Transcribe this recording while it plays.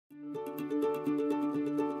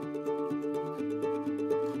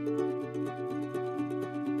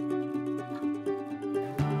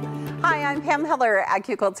Hi, I'm Pam Heller,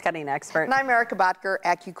 AccuQuilt's cutting expert. And I'm Erica Botker,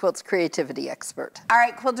 AccuQuilt's creativity expert. All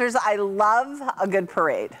right, quilters, I love a good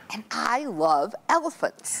parade. And I love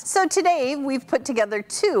elephants. So today we've put together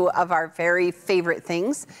two of our very favorite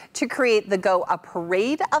things to create the Go A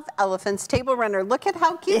Parade of Elephants table runner. Look at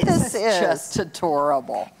how cute this is. It's just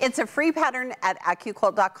adorable. It's a free pattern at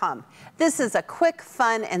AccuQuilt.com. This is a quick,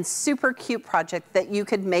 fun, and super cute project that you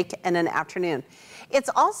could make in an afternoon. It's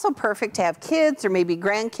also perfect to have kids or maybe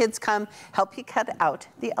grandkids come help you cut out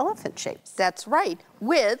the elephant shapes. That's right,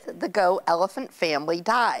 with the Go Elephant Family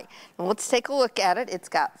die. And let's take a look at it. It's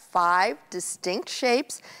got 5 distinct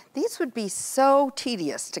shapes. These would be so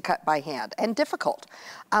tedious to cut by hand and difficult.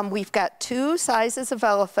 We've got 2 sizes of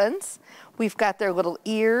elephants. We've got their little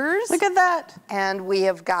ears. Look at that. And we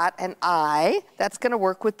have got an eye. That's going to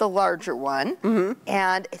work with the larger one.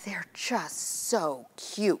 And they're just so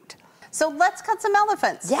cute. So let's cut some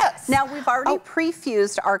elephants. Yes. Now we've already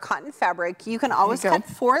pre-fused our cotton fabric. You can always cut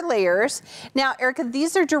 4 layers. Now, Erica,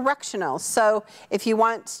 these are directional. So if you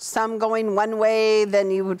want some going one way,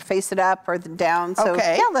 then you would face it up or down. So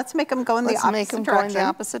yeah, let's make them go in the opposite direction. Let's make them go in the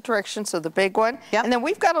opposite direction. So the big one. Yep. And then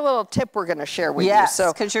we've got a little tip we're going to share with you.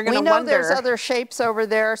 So because you're going to wonder. We know there's other shapes over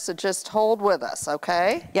there, so just hold with us,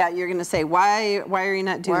 okay? Yeah, you're going to say, why are you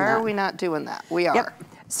not doing that? Why are we not doing that? We are. Yep.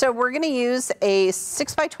 So we're going to use a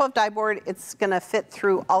 6x12 die board. It's going to fit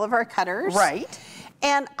through all of our cutters. Right.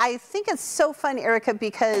 And I think it's so fun, Erica,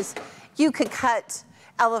 because you could cut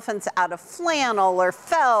elephants out of flannel or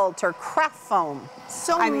felt or craft foam.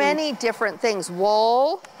 So many different things.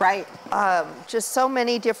 Wool. Right. Just so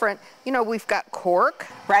many different, you know, we've got cork.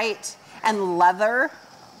 Right. And leather.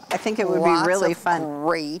 I think it would be really fun.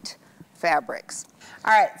 Great fabrics.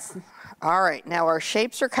 All right. All right, now our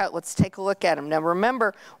shapes are cut. Let's take a look at them. Now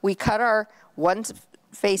remember, we cut our one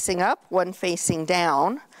facing up, one facing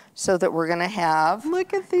down, so that we're gonna have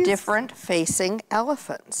different facing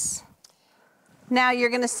elephants. Now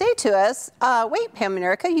you're gonna say to us, wait, Pam and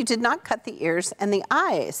Erica, you did not cut the ears and the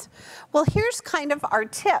eyes. Well, here's kind of our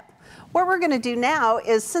tip. What we're gonna do now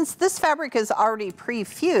is, since this fabric is already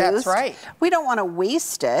pre-fused, that's right, we don't wanna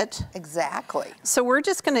waste it. Exactly. So we're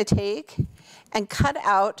just gonna take and cut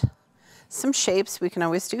out some shapes. We can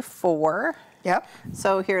always do 4. Yep.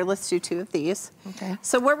 So here, let's do 2 of these. Okay.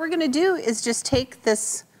 So what we're gonna do is just take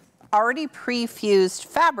this already pre-fused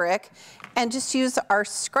fabric and just use our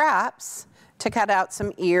scraps to cut out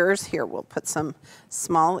some ears. Here, we'll put some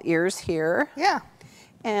small ears here. Yeah.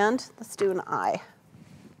 And let's do an eye.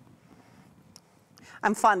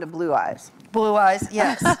 I'm fond of blue eyes. Blue eyes,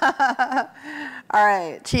 yes. All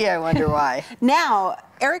right. Gee, I wonder why. Now,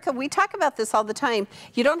 Erica, we talk about this all the time.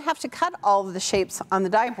 You don't have to cut all of the shapes on the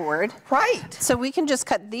die board. Right. So we can just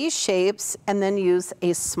cut these shapes and then use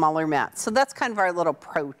a smaller mat. So that's kind of our little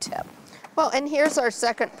pro tip. Well, and here's our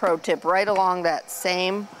second pro tip right along that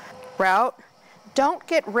same route. Don't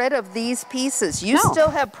get rid of these pieces. You still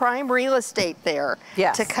have prime real estate there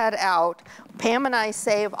to cut out. Pam and I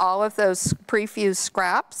save all of those pre-fused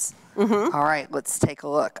scraps. All right, let's take a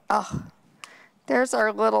look. Oh, there's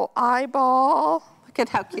our little eyeball. Look at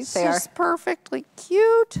how cute they are. It's just perfectly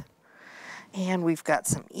cute. And we've got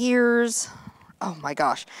some ears. Oh my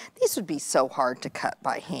gosh, these would be so hard to cut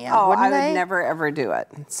by hand, wouldn't they? I would never ever do it.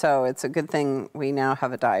 So it's a good thing we now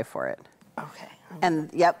have a die for it. Okay.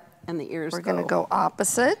 And and the ears We're gonna go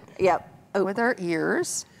opposite. Yep. With our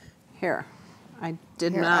ears. Here, I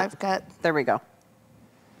did not. I've got. There we go.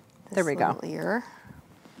 There we go. Ear.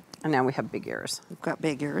 And now we have big ears. We've got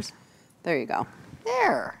big ears. There you go.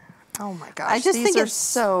 There. Oh my gosh, I just think it's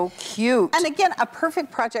so cute. And again, a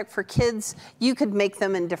perfect project for kids. You could make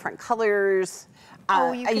them in different colors.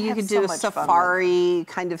 You could do a safari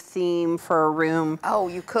kind of theme for a room. Oh,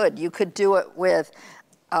 you could. You could do it with,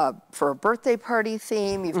 for a birthday party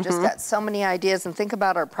theme. You've just got so many ideas. And think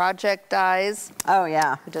about our project dies. Oh,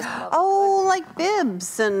 yeah. Like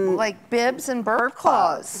bibs and... Like bibs and bird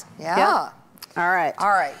claws. Yeah. Yep. All right.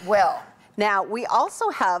 All right, well. Now, we also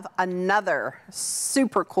have another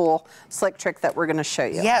super cool slick trick that we're going to show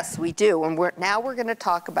you. Yes, we do. And now we're going to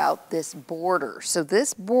talk about this border. So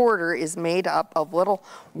this border is made up of little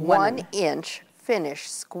 1-inch finished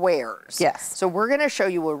squares. Yes. So we're going to show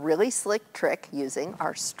you a really slick trick using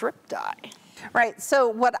our strip die. Right. So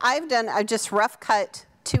what I've done, I just rough cut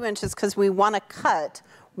 2 inches because we want to cut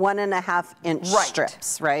 1.5-inch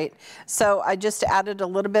strips, right? So I just added a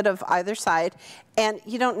little bit of either side, and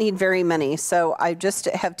you don't need very many. So I just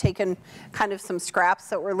have taken kind of some scraps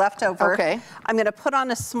that were left over. Okay. I'm going to put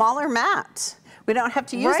on a smaller mat. We don't have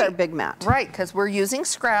to use our big mat. Right, because we're using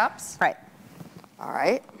scraps. Right. All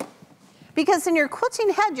right. Because in your quilting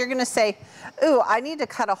head, you're gonna say, ooh, I need to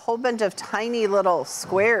cut a whole bunch of tiny little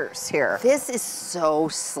squares here. This is so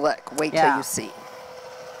slick. Wait till you see.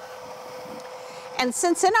 And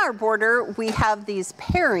since in our border, we have these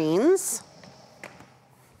pairings,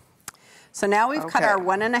 so now we've cut our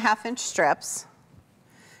 1.5 inch strips.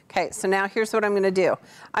 Okay, so now here's what I'm gonna do.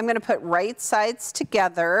 I'm gonna put right sides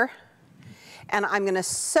together, and I'm gonna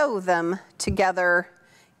sew them together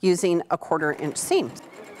using a 1/4 inch seam.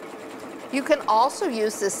 You can also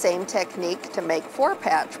use this same technique to make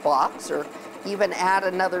 4-patch blocks, or even add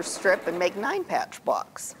another strip and make 9-patch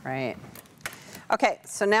blocks. Right. Okay,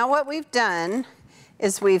 so now what we've done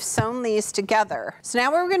is we've sewn these together. So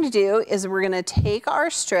now what we're gonna do is we're gonna take our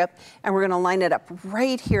strip and we're gonna line it up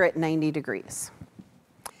right here at 90 degrees.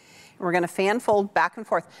 We're gonna fan fold back and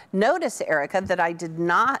forth. Notice, Erica, that I did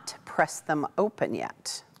not press them open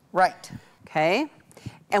yet. Right. Okay,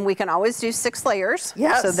 and we can always do 6 layers.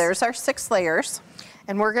 Yes. So there's our 6 layers.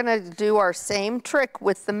 And we're gonna do our same trick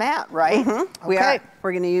with the mat, right? Mm-hmm. We are.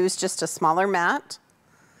 We're gonna use just a smaller mat.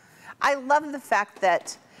 I love the fact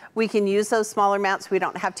that we can use those smaller mats. We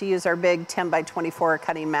don't have to use our big 10 by 24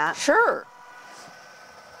 cutting mat. Sure.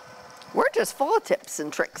 We're just full of tips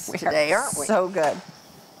and tricks today, aren't we? So good.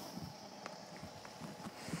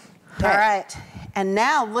 Okay. All right, and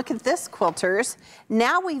now look at this, quilters.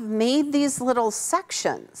 Now we've made these little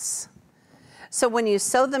sections. So when you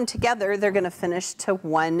sew them together, they're gonna finish to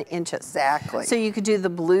 1 inch. Exactly. So you could do the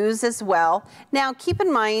blues as well. Now keep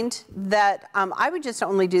in mind that I would just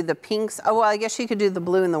only do the pinks. Oh, well, I guess you could do the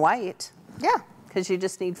blue and the white. Yeah. Because you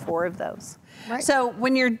just need 4 of those. Right. So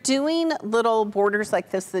when you're doing little borders like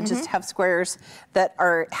this that just have squares that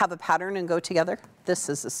have a pattern and go together, this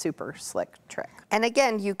is a super slick trick. And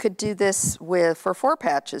again, you could do this for 4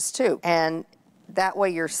 patches too. And that way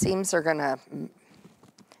your seams are gonna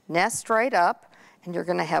nest right up, and you're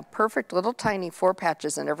gonna have perfect little tiny 4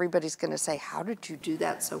 patches, and everybody's gonna say, how did you do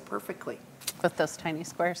that so perfectly? With those tiny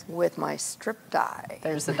squares? With my strip die.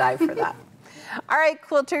 There's a die for that. All right,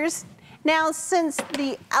 quilters. Now, since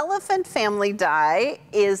the elephant family die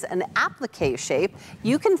is an applique shape,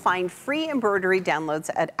 you can find free embroidery downloads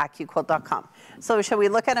at AccuQuilt.com. So shall we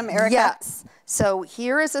look at them, Erica? Yes. So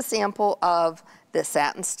here is a sample of the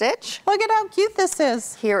satin stitch. Look at how cute this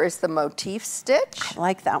is. Here is the motif stitch. I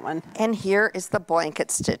like that one. And here is the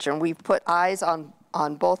blanket stitch. And we've put eyes on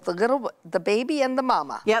both the baby and the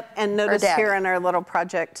mama. Yep, and notice here in our little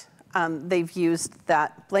project, they've used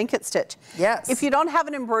that blanket stitch. Yes. If you don't have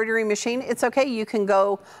an embroidery machine, it's okay. You can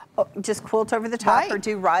go just quilt over the top or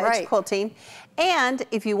do raw edge quilting. And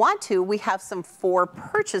if you want to, we have some for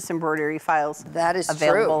purchase embroidery files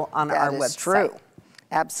available on our website. That is true.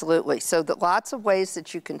 Absolutely. So lots of ways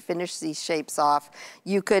that you can finish these shapes off.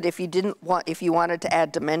 You could, if you wanted to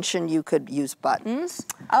add dimension, you could use buttons.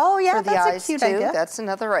 Oh yeah, for the that's eyes a cute too. idea. That's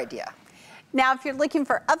another idea. Now, if you're looking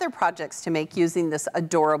for other projects to make using this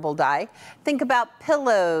adorable die, think about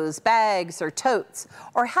pillows, bags, or totes.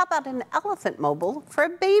 Or how about an elephant mobile for a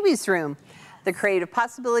baby's room? The creative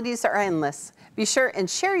possibilities are endless. Be sure and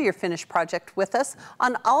share your finished project with us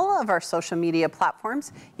on all of our social media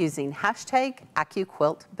platforms using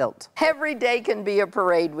 #AccuQuiltBuilt. Every day can be a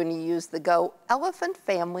parade when you use the Go Elephant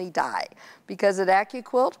Family Die, because at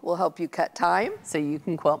AccuQuilt, we'll help you cut time so you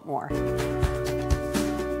can quilt more.